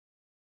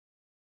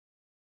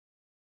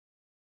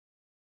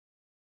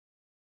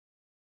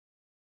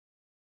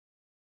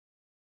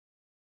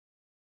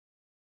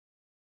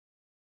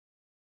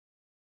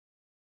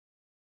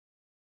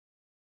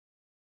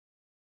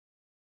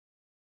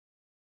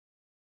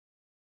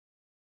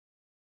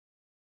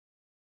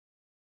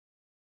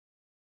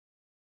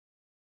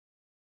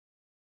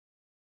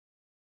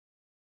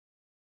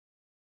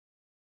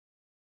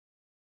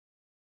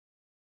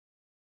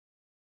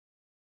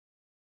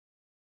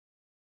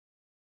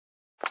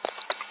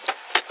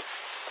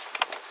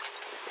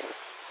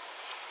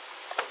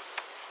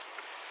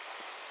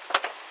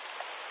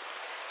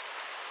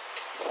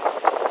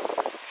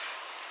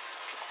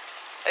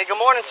good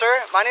morning, sir.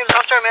 My name is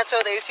Officer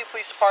Armento of the AC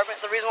Police Department.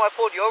 The reason why I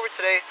pulled you over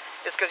today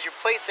is because your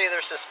plates say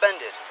they're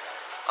suspended.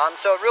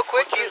 So real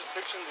quick, what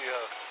jurisdiction do you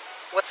have?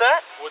 What's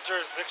that? What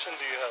jurisdiction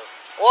do you have?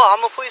 Well,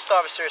 I'm a police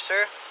officer,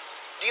 sir.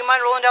 Do you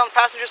mind rolling down the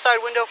passenger side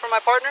window for my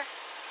partner?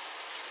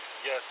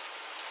 Yes.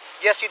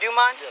 Yes, you do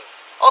mind? Yes.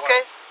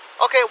 Okay.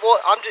 Why? Okay,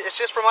 well, it's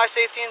just for my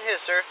safety and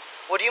his, sir.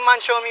 Well, do you mind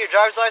showing me your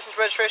driver's license,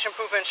 registration,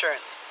 proof of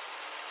insurance?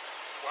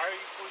 Why are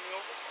you pulling me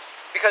over?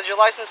 Because your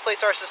license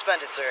plates are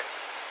suspended, sir.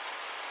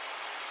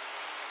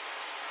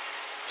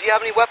 Do you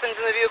have any weapons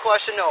in the vehicle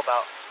I should know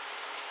about?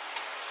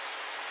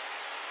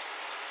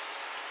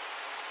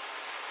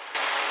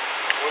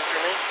 What's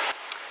your name?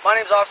 My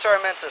name's Officer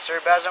Armento,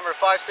 sir. Badge number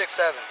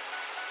 567.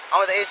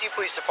 I'm with the AC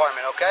Police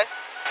Department, okay?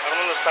 I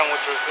don't understand what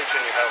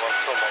jurisdiction you have on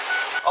someone.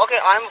 Okay,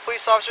 I'm a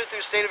police officer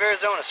through the state of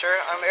Arizona, sir.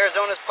 I'm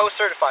Arizona's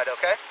post-certified,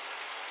 okay?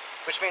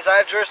 Which means I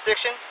have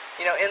jurisdiction,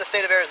 in the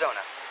state of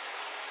Arizona.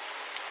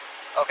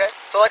 Okay?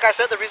 So like I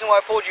said, the reason why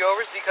I pulled you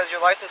over is because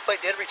your license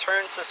plate did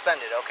return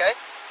suspended, okay?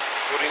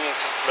 What do you mean,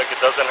 like it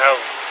doesn't have?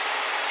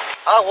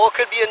 Well, it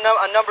could be a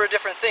number of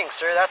different things,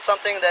 sir. That's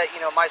something that,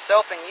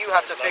 myself and you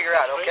have to figure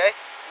out, okay?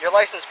 Your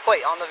license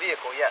plate on the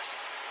vehicle,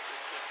 yes.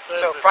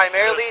 So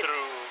primarily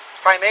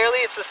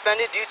it's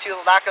suspended due to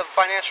lack of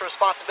financial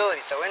responsibility,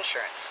 so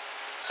insurance.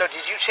 So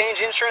did you change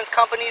insurance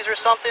companies or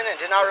something and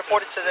did not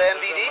report it to the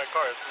MVD? This isn't my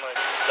car, it's my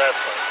dad's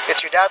car.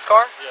 It's your dad's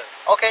car? Yes.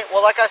 Okay,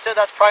 well, like I said,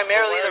 that's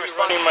primarily the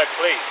responsibility. Running my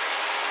plate.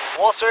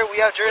 Well, sir,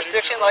 we have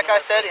jurisdiction, like I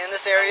said, in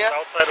this area.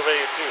 Outside of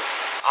ASU.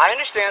 I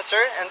understand,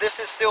 sir, and this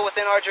is still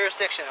within our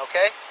jurisdiction,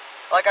 okay?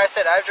 Like I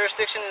said, I have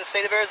jurisdiction in the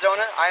state of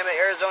Arizona. I am an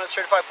Arizona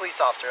certified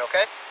police officer,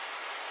 okay?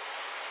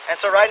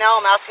 And so right now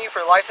I'm asking you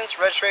for license,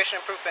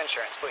 registration, and proof of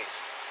insurance,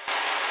 please.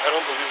 I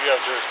don't believe you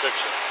have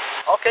jurisdiction.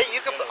 Okay,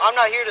 I'm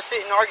not here to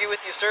sit and argue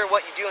with you, sir,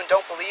 what you do and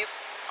don't believe.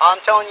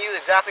 I'm telling you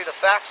exactly the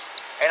facts,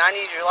 and I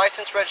need your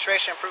license,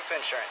 registration, and proof of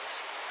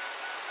insurance.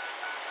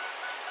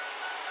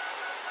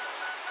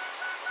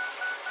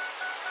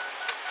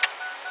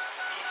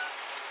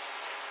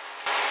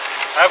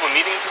 I have a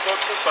meeting to go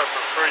to, so I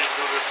prefer you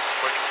do this as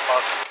quick as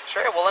possible.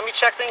 Sure, well, let me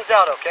check things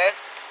out, okay?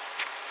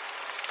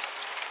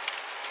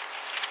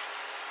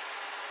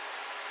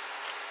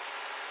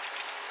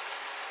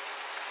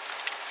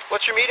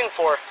 What's your meeting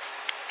for?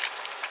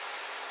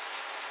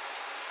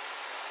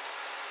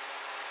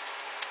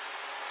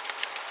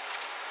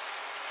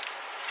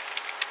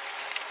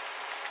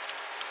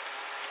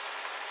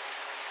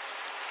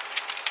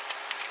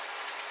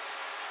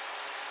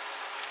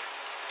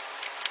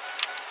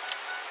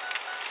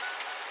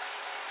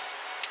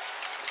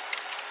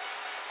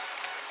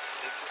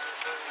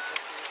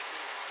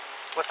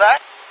 What's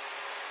that?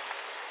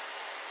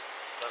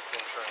 That's the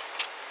insurance.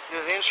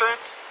 This is the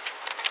insurance?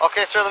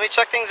 Okay, sir, let me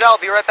check things out.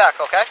 I'll be right back,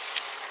 okay?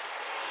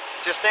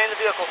 Just stay in the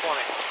vehicle for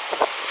me.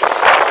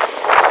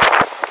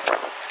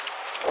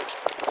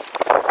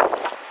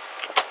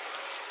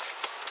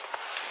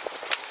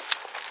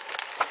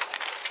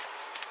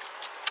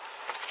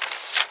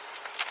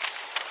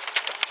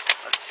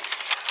 Let's see.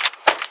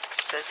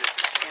 It says this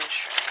is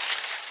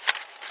insurance.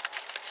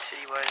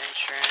 Citywide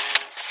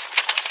insurance.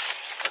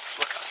 Let's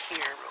look on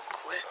here real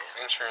quick.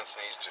 So insurance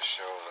needs to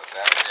show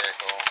that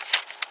vehicle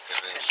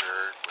is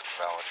insured with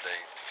valid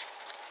dates.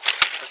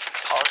 Let's see,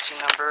 policy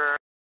number.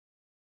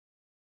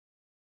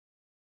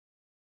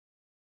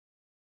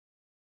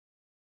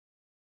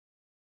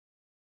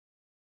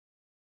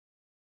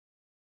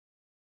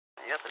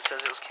 Yep, it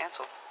says it was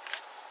canceled.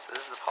 So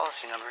this is the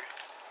policy number.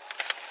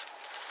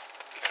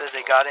 It says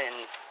they got it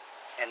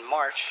in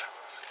March. It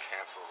was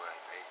canceled in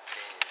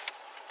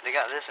 18. They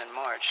got this in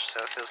March,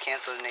 so if it was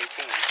canceled in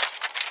 18,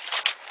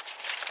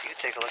 you could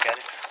take a look at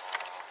it.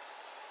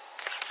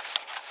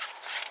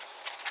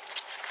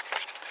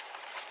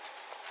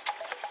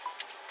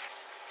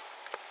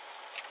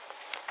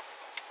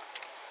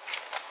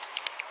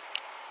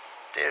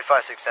 Dated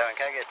 5/6/7.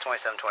 Can I get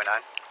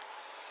 2729?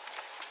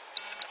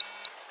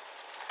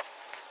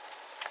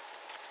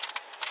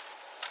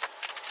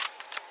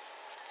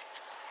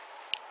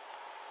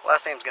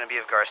 Last name's going to be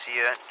of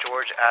Garcia,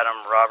 George,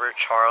 Adam, Robert,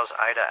 Charles,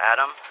 Ida,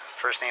 Adam.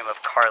 First name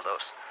of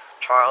Carlos.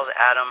 Charles,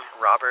 Adam,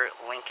 Robert,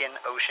 Lincoln,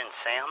 Ocean,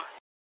 Sam.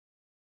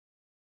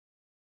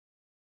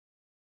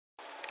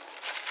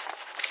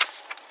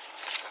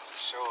 Does it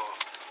show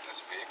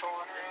this vehicle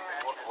on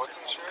here? What's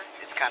insured?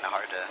 It's kind of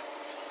hard to...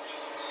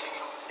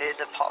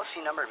 The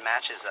policy number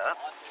matches up,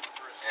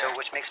 so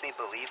which makes me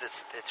believe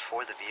it's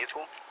for the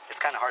vehicle. It's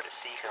kind of hard to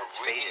see because it's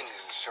faded. You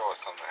just show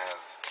us something that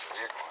has the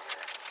vehicle on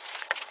here.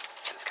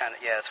 It's kind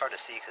of, it's hard to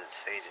see because it's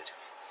faded.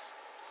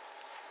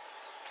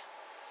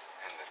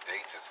 And the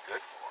dates it's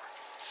good for.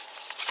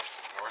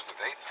 Where's the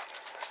dates on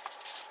this thing?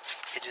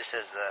 It just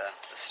says the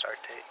start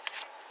date.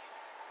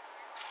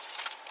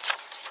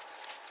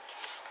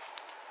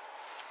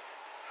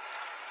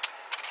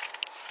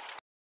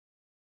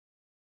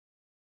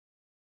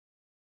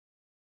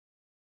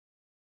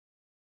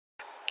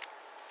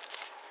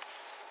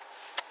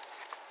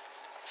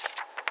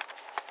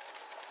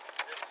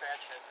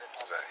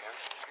 Is that him?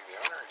 Is he the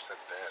owner or is that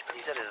dad?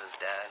 He said it was his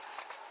dad.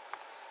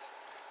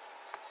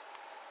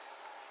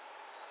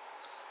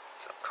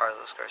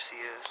 Carlos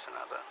Garcia,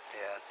 Sanaba.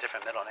 Yeah,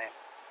 different middle name.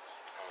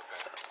 Okay.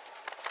 So,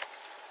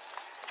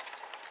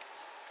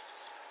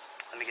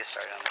 let me get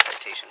started on the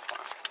citation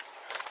form.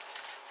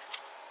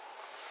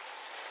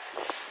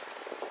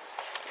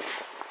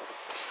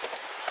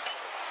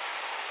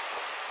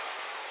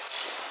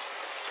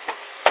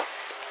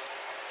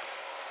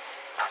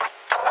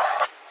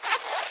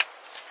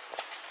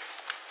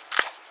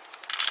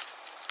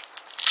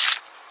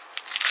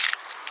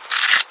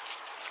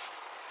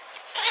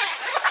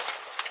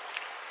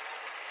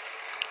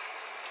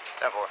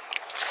 Ten four.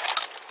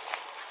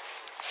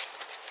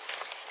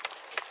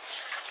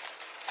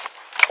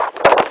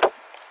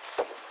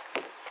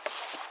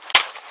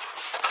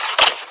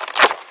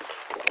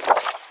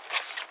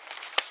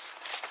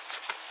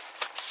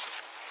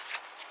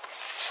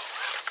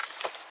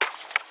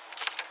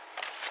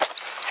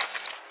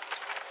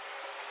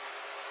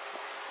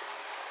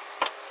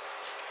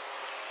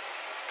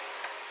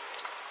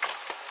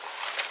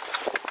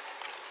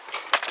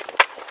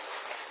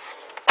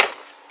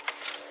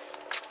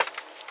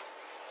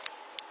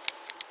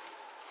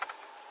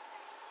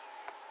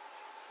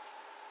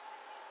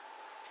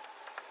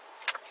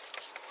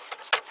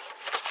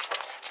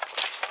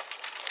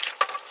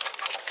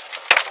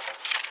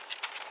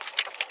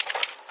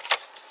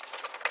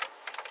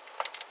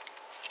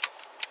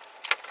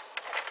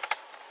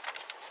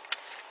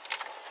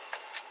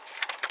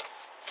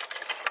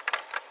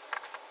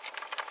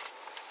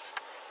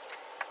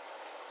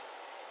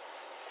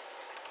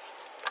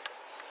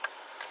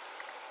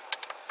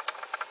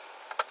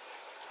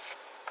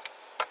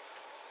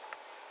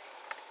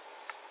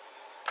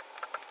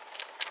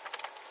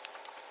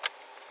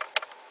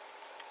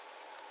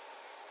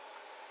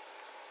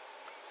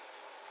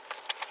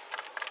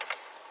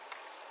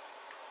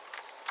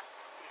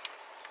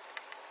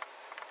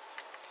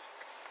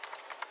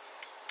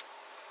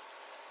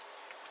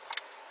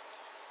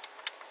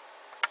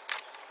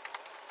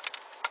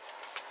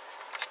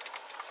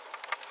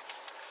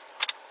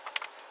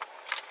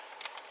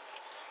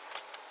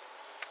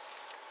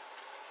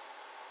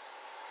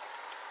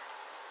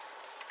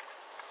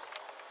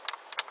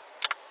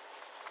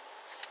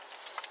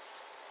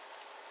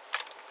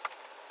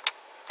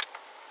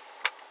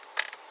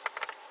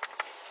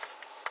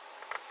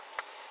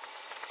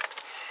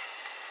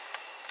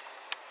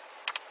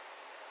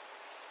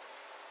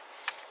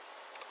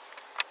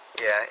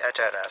 Yeah, I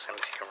tried to ask him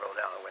if he can roll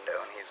down the window,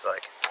 and he was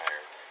like,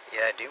 Tired.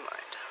 yeah, I do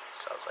mind.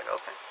 So I was like,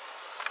 okay.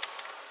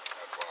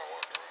 That's why I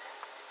walked around.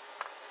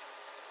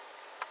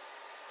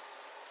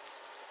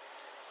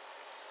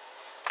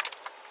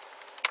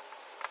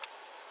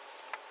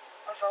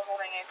 Also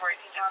holding a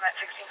 418 town at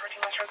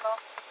 1614 West Road Call.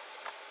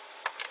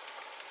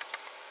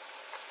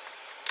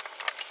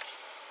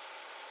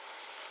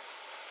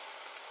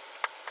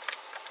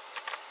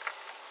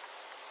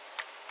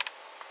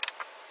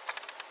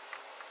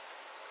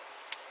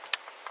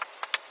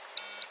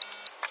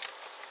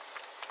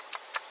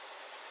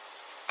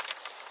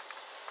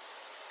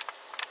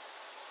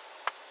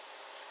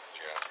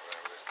 Did you ask him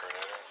where his current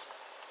address?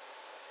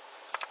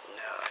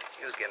 No,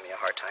 he was giving me a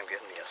hard time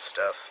getting me his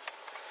stuff.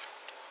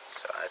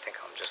 So I think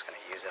I'm just going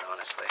to use it,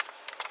 honestly.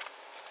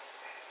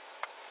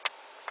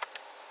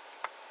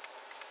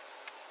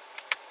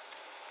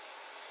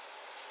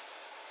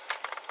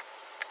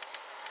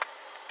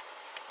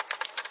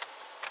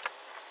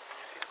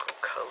 Vehicle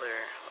color,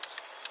 let's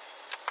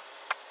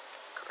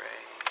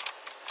gray.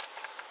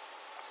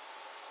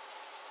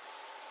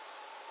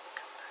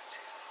 Come back to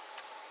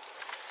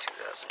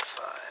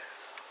 2005.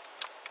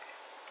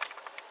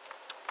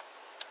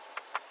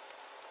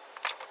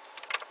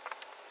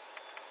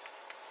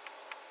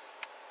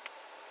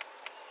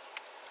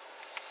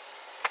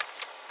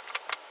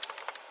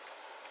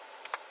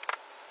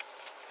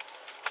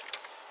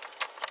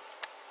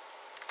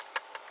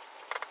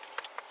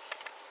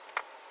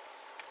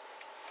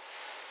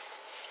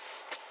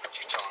 Did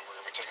you tell him we're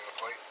going to be taking the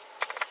plate?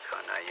 No,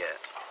 not yet.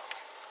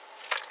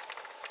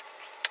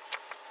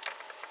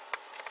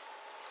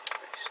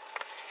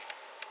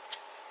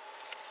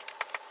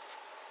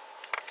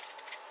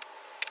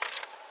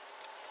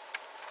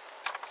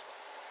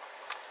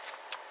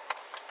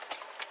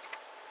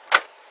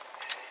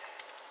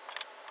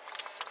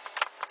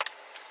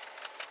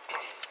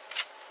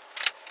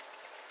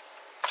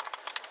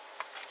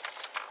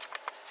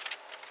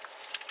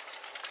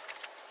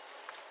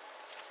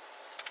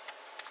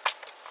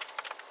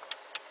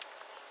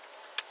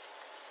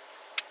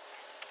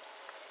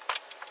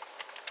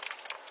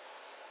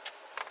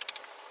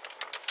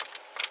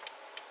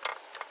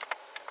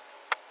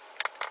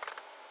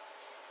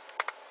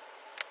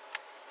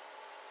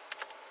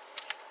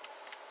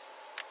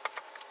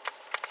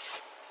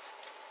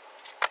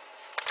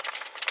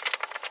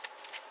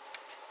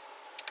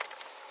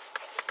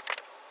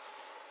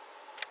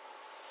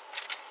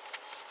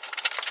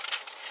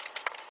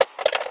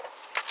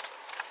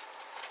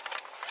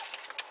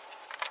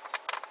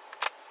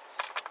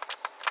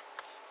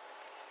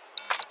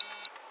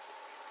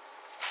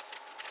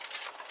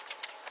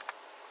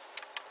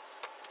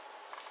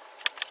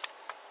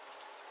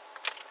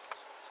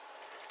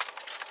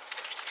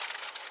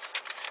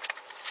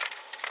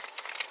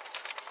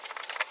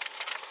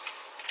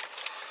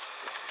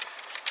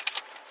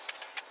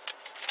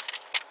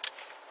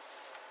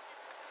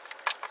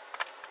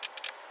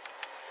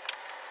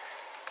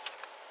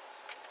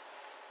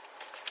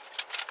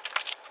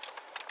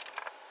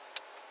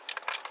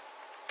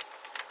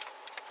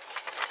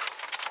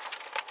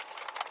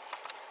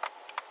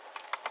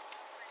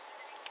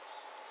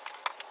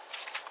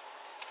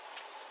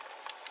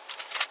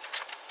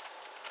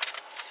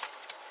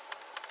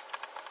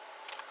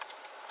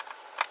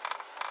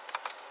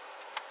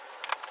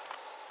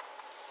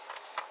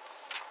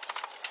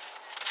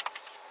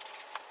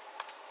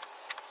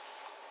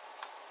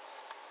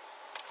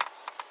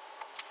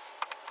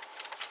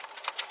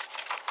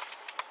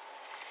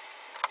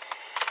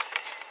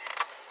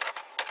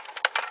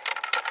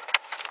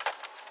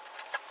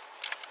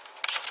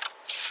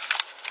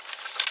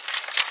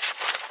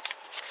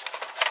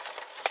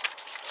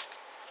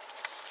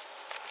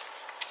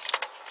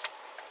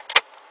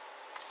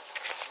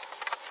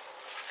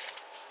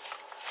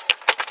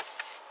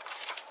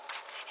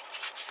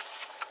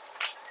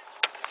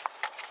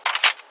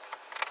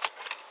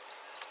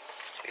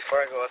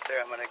 before I go up there,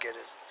 I'm gonna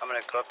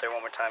go up there one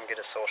more time, get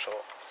his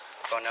social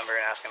phone number,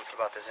 and ask him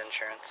about this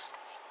insurance.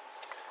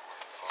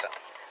 So,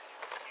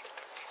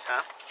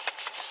 huh?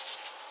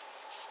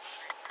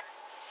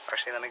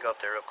 Actually, let me go up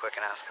there real quick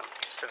and ask him,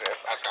 just to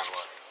verify. Ask on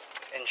what?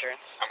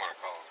 Insurance. I'm gonna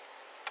call him.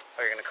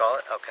 Oh, you're gonna call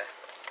it? Okay.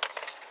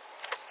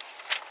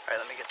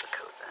 Alright, let me get the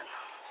code then.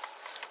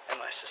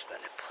 And my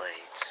suspended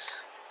plates.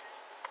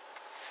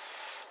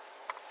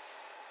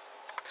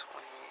 28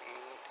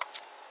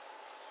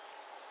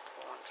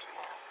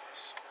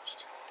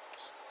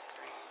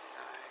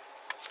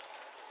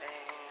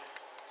 and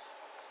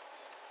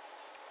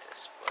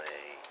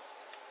display.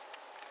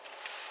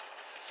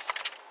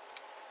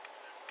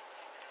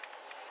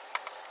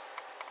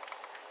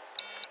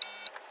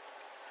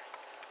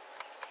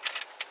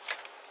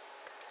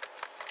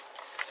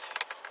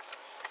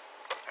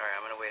 Alright,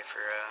 I'm gonna wait for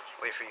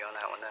you on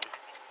that one then.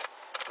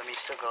 Let me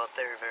still go up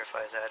there,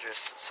 verify his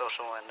address,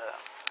 social, and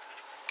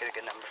get a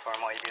good number for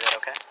him while you do that,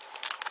 okay?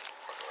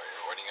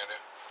 What are you gonna do?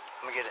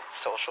 I'm gonna get his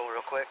social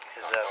real quick.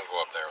 Don't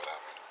go up there without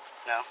me.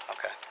 No?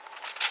 Okay.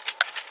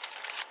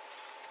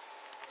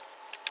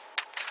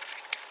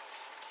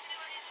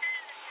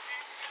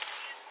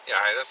 Yeah,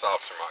 hi, this is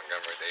Officer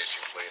Montgomery with the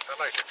issue police. I'd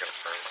like to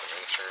confirm some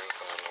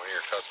insurance on one of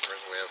your customers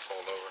we have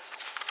pulled over.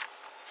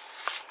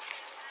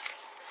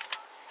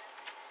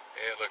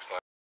 It looks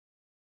like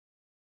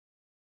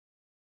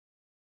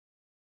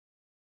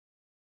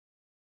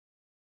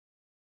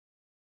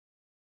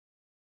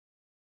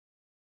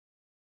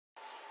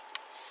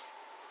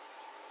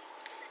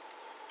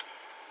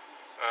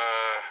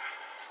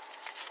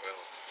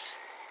we'll see.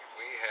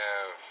 We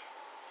have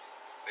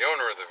the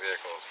owner of the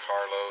vehicle is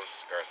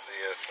Carlos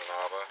Garcia.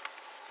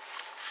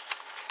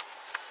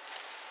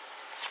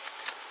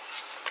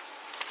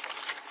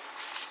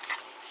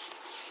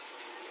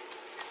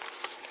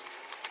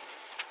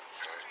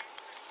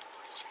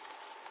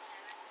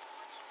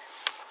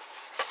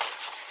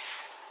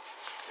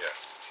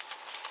 Yes.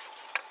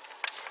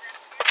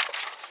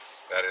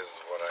 That is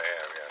what I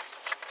have, yes.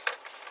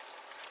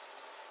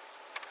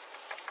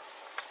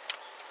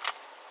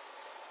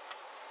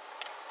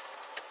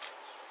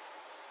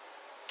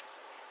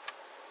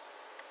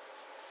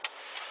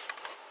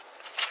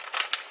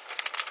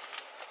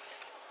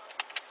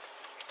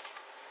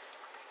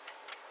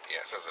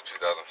 Yes, it's a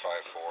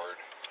 2005 Ford.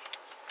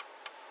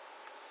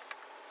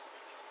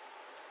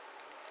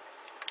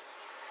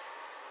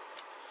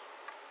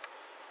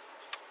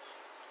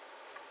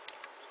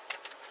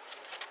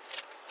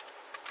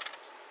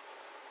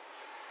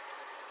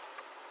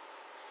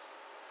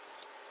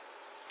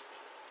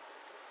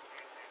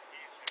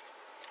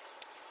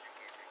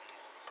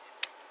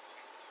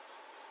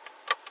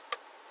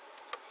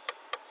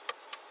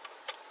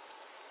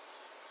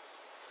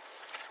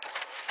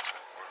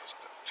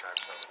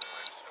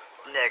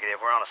 Negative.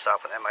 We're on a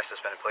stop with my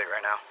suspended plate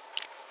right now.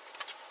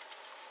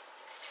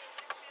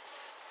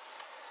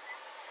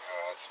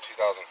 It's a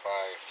 2005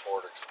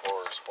 Ford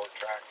Explorer Sport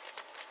Track.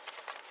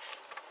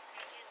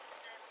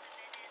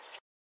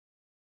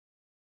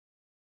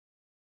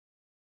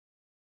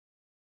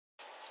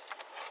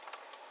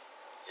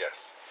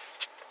 Yes.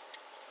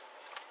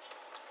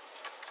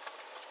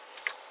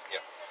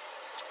 Yep.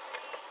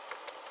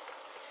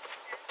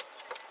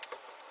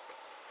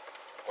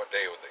 What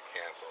day was it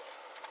canceled?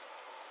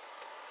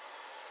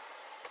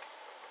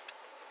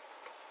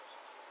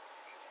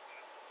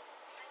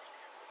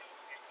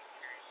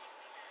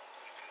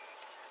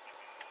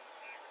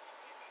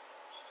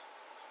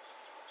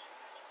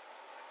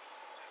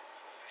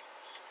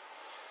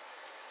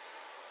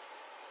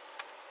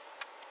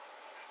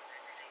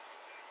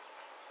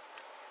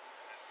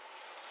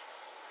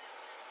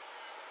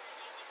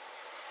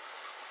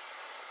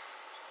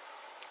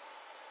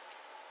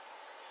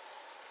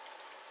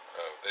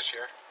 This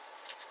year?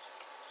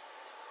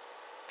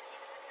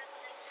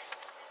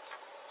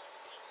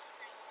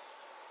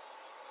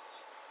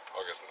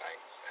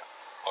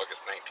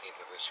 August 19th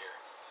of this year.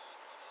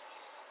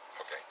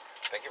 Okay.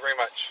 Thank you very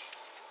much.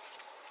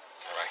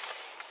 Alright.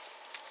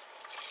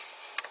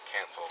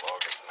 Canceled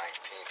August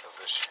 19th of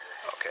this year.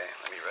 Okay,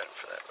 let me write him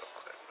for that real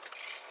quick.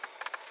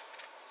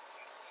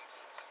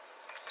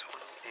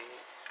 28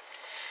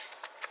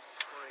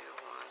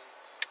 41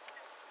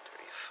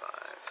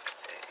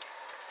 35A.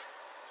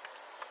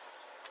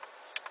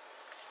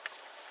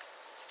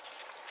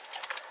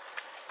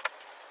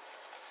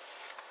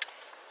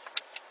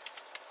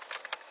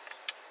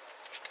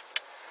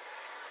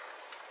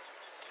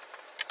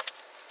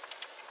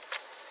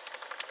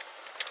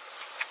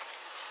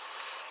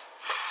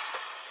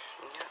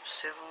 Yep,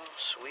 civil,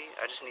 sweet.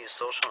 I just need a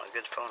social and a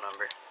good phone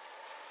number.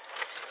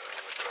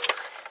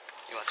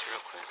 You want to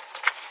real quick?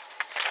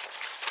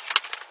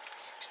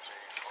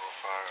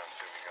 6345. I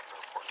assume you got the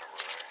report number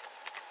right.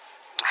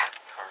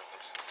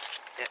 Carlos.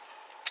 Yep.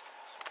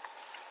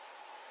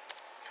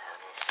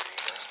 Carlos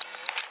Garcia.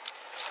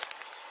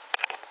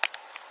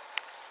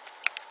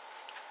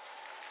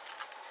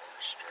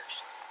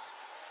 Restrictions.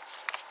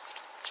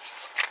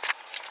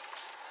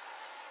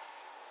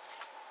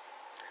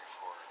 3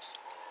 Ford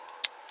Explorer.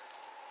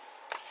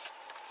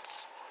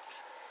 Sport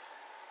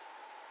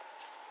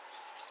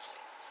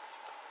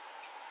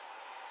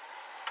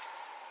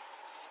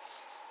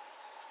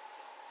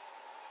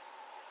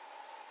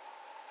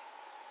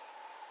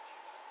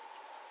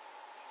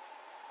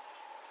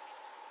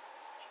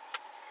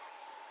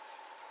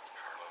This is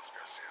Carlos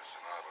Garcia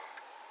Sanaba.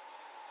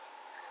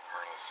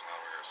 Carlos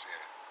Sanaba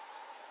Garcia.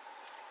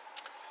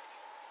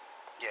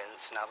 Yeah, isn't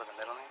Sanaba the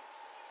middle name?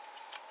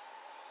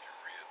 You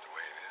read it the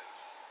way it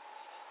is.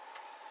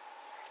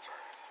 That's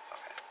alright.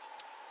 Okay.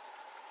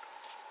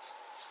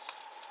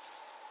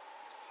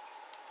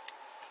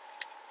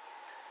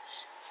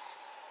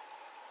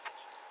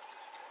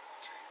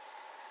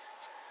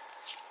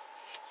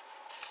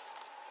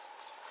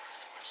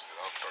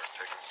 I'll start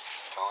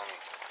telling him.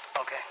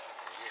 Okay.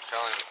 You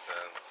tell him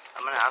that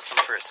I'm gonna ask him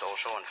for his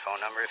social and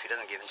phone number. If he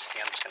doesn't give it to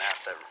me, I'm just gonna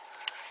ask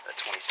the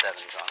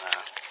 27s on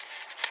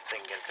they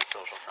can get a good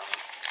social from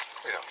him.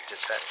 we don't need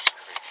Dispatch.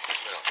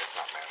 It's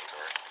not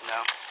mandatory.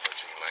 No. But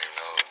you can let him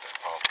know that the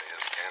policy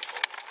is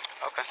canceled.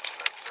 Okay. And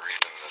that's the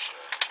reason that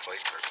the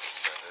plates are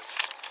suspended.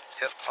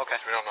 Yep. Okay.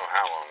 We don't know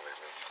how long they've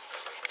been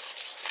suspended.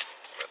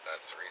 But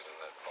that's the reason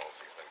that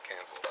policy's been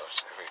canceled.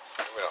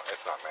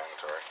 It's not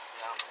mandatory.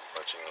 No.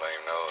 But you can let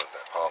him know that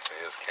that policy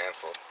is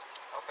canceled.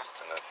 Okay.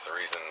 And that's the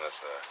reason that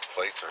the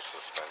plates are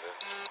suspended.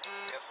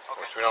 Yep.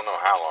 Okay. Which we don't know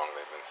how long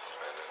they've been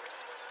suspended.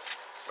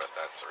 But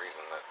that's the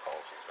reason that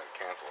policy's been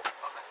canceled.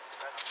 Okay.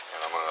 And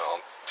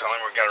I'll tell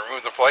him we've got to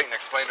remove the plate and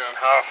explain to him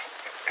how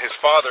his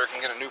father can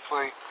get a new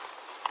plate.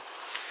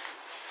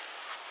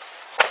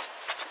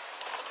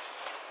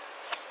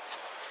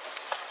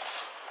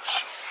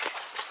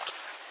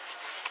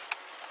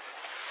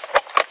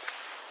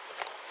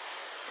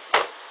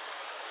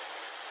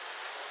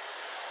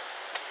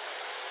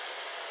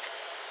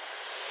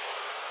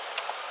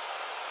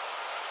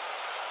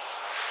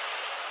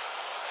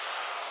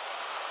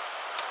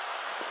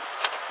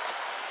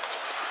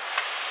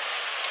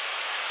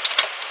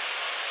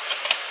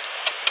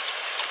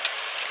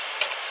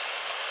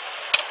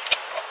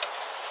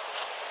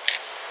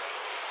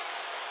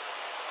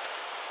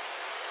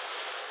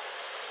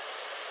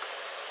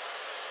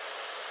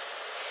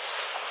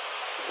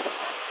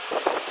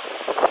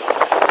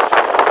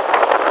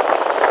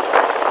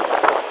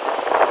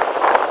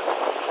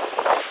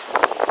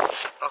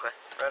 Okay.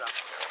 Right on.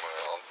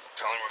 I'll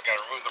tell him we've got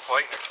to remove the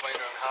plate and explain to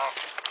him how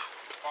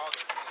his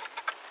father can.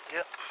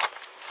 Yep.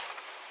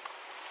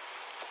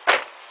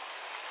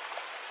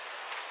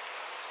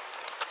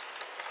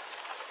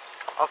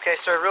 Okay,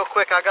 sir, real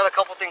quick, I got a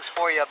couple things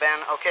for you, Ben,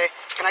 okay?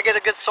 Can I get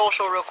a good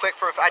social real quick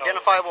for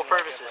identifiable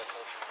purposes?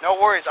 No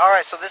worries. All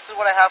right, so this is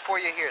what I have for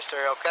you here,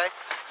 sir, okay?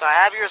 So I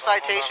have your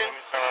citation.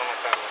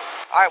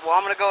 All right, well,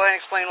 I'm going to go ahead and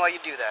explain why you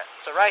do that.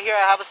 So right here,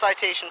 I have a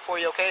citation for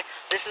you, okay?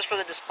 This is for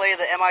the display of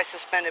the MI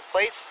suspended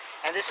plates,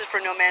 and this is for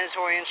no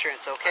mandatory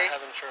insurance, okay? I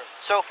have insurance.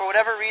 So for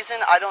whatever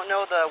reason, I don't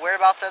know the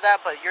whereabouts of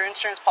that, but your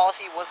insurance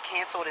policy was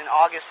canceled in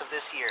August of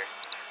this year.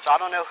 So I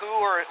don't know who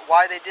or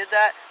why they did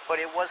that, but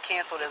it was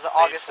canceled as of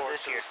August of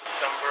this year.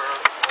 September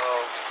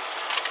of,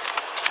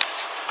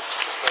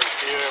 it says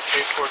here,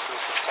 paid for through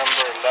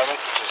September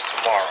 11th, which is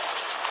tomorrow.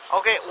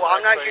 Okay, So well, the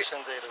I'm not here.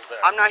 expiration date is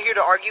there. I'm not here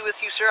to argue with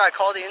you, sir. I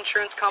called the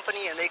insurance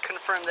company and they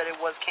confirmed that it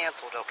was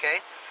canceled,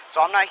 okay? So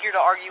I'm not here to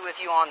argue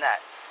with you on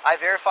that. I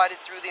verified it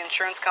through the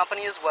insurance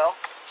company as well.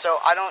 So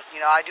I don't,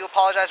 I do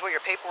apologize what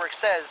your paperwork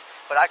says,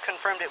 but I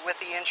confirmed it with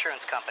the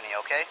insurance company,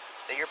 okay?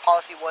 That your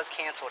policy was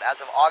canceled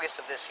as of August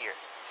of this year.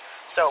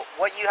 So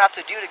what you have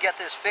to do to get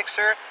this fixed,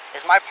 sir,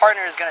 is my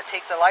partner is going to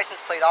take the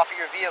license plate off of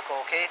your vehicle,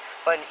 okay?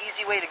 But an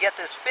easy way to get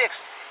this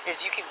fixed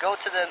is you can go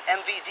to the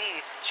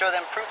MVD, show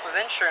them proof of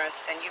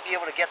insurance, and you'd be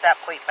able to get that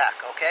plate back,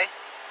 okay?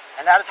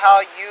 And that is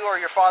how you or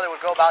your father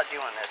would go about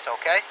doing this,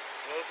 okay?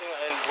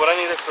 And what I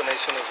need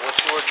explanation is what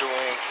you were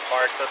doing,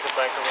 parked at the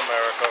Bank of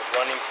America,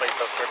 running plates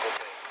at Circle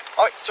K.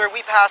 Oh, sir,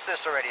 we passed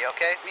this already,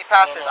 okay? We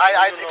passed this.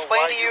 I've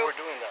explained to you. Were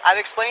doing that.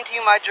 I've explained to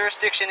you my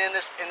jurisdiction in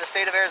the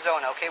state of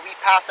Arizona, okay? We've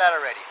passed that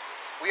already.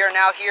 We are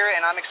now here,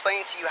 and I'm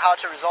explaining to you how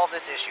to resolve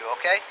this issue,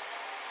 okay?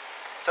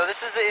 So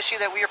this is the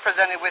issue that we are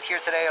presented with here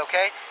today,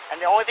 okay?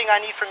 And the only thing I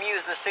need from you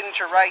is the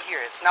signature right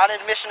here. It's not an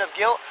admission of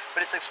guilt,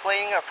 but it's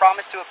explaining a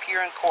promise to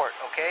appear in court,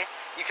 okay?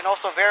 You can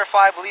also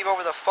verify, I believe,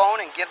 over the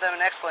phone and give them an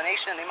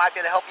explanation, and they might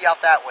be able to help you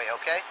out that way,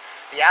 okay?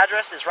 The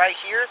address is right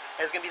here, and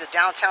it's going to be the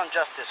Downtown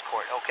Justice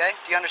Court, okay?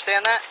 Do you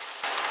understand that?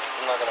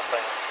 I'm not going to say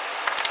it.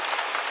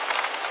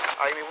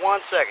 All right, give me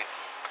 1 second.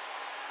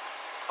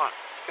 Come on,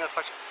 can I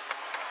talk to you?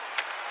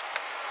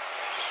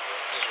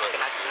 Just write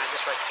Can I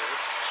just write sir?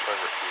 Just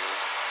write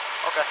refuse.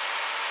 Okay.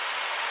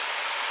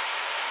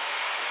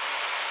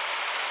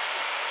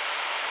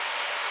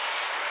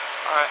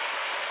 Alright.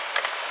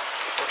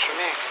 Works for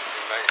me.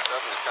 You bag of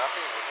stuff and just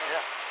copy it?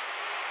 Yeah.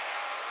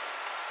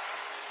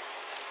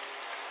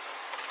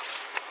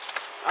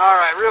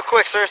 Alright, real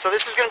quick, sir. So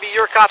this is going to be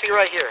your copy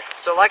right here.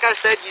 So like I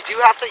said, you do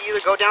have to either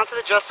go down to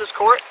the Justice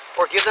Court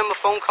or give them a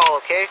phone call,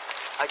 okay?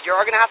 You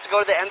are going to have to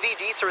go to the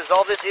MVD to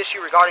resolve this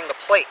issue regarding the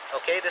plate,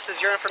 okay? This is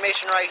your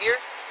information right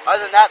here. Other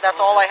than that, that's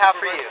all I have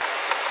for you.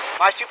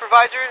 My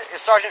supervisor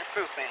is Sergeant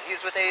Fruchman. He's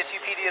with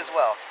ASUPD as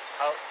well.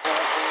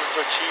 Who's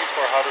the chief,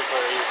 or how does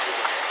the ASU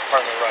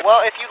department run?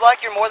 Well, if you'd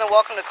like, you're more than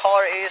welcome to call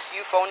our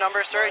ASU phone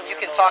number, sir, and you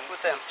can talk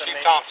with them. Chief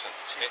Thompson.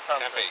 Chief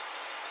Thompson. Tempe.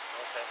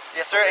 Okay.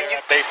 Yes, sir. And you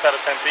based out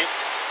of Tempe?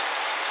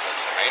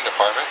 That's the main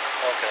department.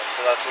 Okay,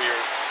 so that's where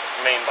you're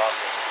main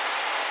bosses?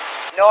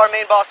 No, our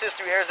main boss is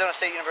through Arizona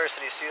State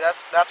University, so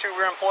that's who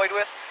we're employed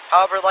with.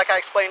 However, like I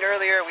explained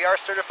earlier, we are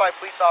certified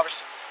police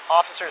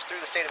officers through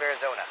the state of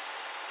Arizona.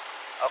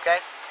 Okay?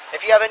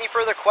 If you have any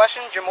further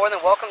questions, you're more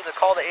than welcome to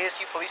call the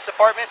ASU Police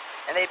Department,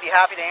 and they'd be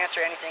happy to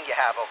answer anything you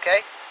have,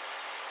 okay?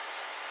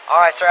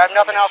 Alright, sir, I have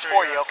nothing else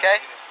for you, okay?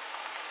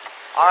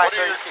 Alright,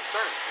 sir. What are your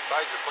concerns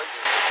besides your plate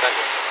being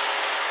suspended?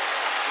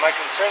 My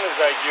concern is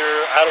that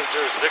you're out of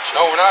jurisdiction.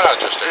 No, we're not out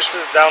of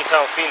jurisdiction. This is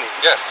downtown Phoenix.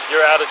 Yes.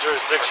 You're out of Our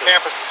jurisdiction.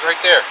 campus is right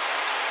there.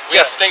 We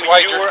have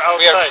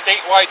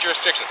statewide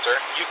jurisdiction, sir.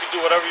 You can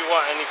do whatever you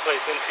want any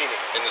place in Phoenix.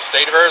 In the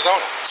state of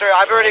Arizona. Sir,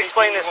 I've already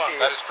explained this to you.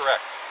 That is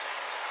correct.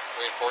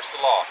 We enforce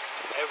the law.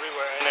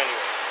 Everywhere and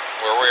anywhere.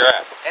 Where we're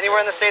at. Anywhere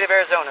in the state of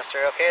Arizona,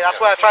 sir, okay?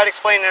 That's what I tried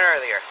explaining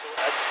earlier.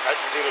 I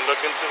just need to look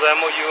into the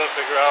MOU and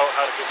figure out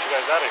how to get you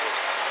guys out of here.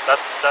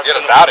 That's get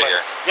us out of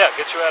here? Yeah,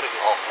 get you out of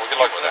here. Oh, well,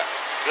 good luck with that.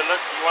 Good luck.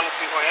 You want to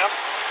see who I am?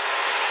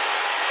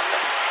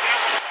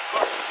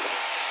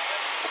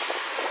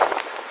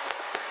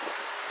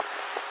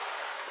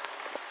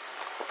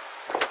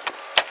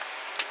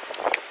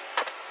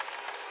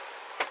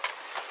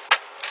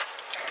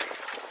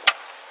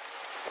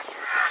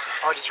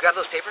 Oh, did you grab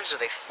those papers, or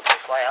they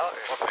fly out?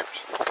 Or? What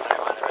papers? Oh, never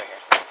mind, they're right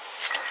here.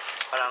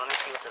 Hold on, let me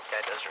see what this guy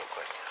does real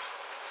quick.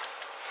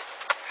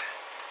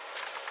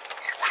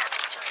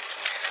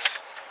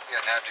 Yeah,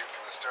 nabbed you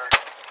from the start.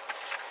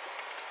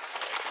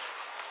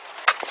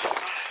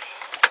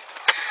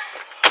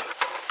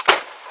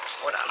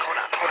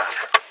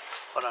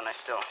 Hold on, let me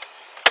see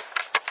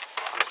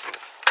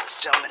what this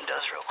gentleman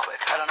does real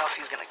quick. I don't know if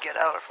he's gonna get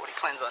out or what he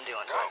plans on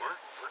doing. No,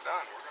 we're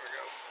done. We're gonna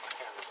go. My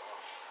camera's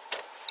off.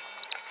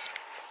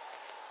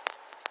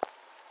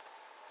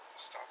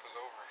 Stop is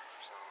over.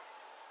 So,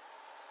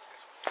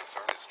 his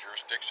concern is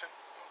jurisdiction.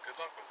 Well, good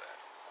luck with that.